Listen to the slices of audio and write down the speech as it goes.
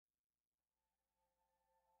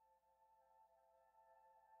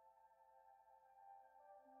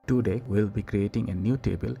Today we'll be creating a new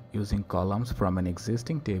table using columns from an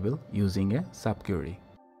existing table using a subquery.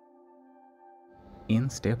 In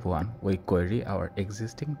step 1, we query our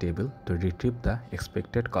existing table to retrieve the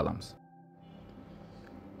expected columns.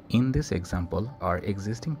 In this example, our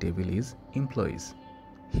existing table is employees.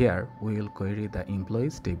 Here we will query the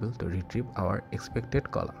employees table to retrieve our expected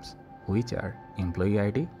columns, which are employee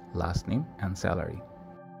ID, last name and salary.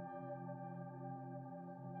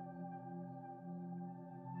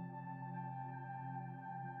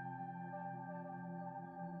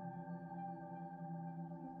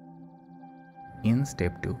 In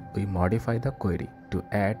step 2, we modify the query to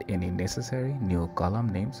add any necessary new column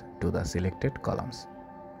names to the selected columns.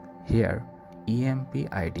 Here,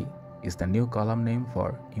 EMP ID is the new column name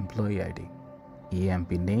for employee ID.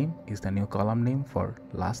 EMP name is the new column name for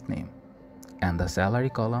last name, and the salary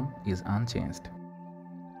column is unchanged.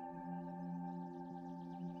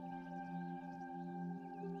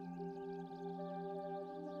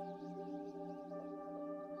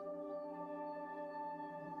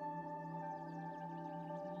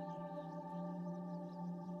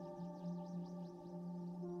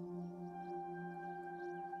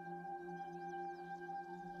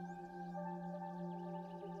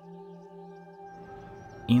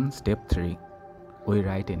 In step 3, we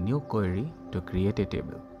write a new query to create a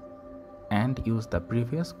table and use the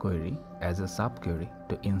previous query as a subquery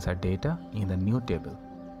to insert data in the new table.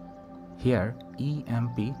 Here,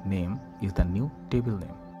 EMP name is the new table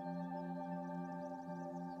name.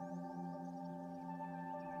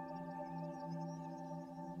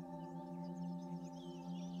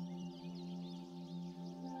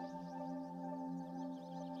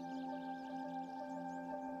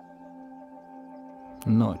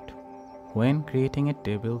 Note: when creating a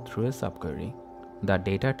table through a subquery, the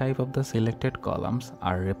data type of the selected columns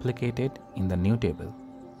are replicated in the new table.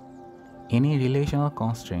 Any relational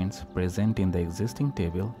constraints present in the existing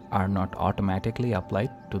table are not automatically applied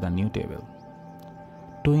to the new table.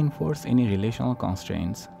 To enforce any relational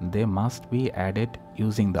constraints, they must be added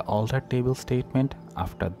using the alter table statement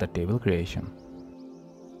after the table creation.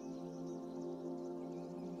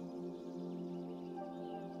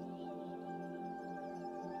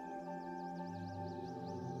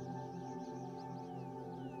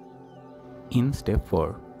 In step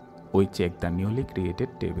 4, we check the newly created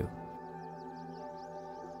table.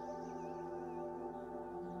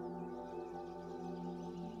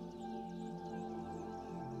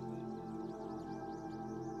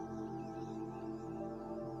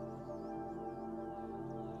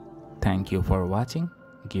 Thank you for watching.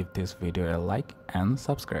 Give this video a like and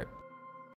subscribe.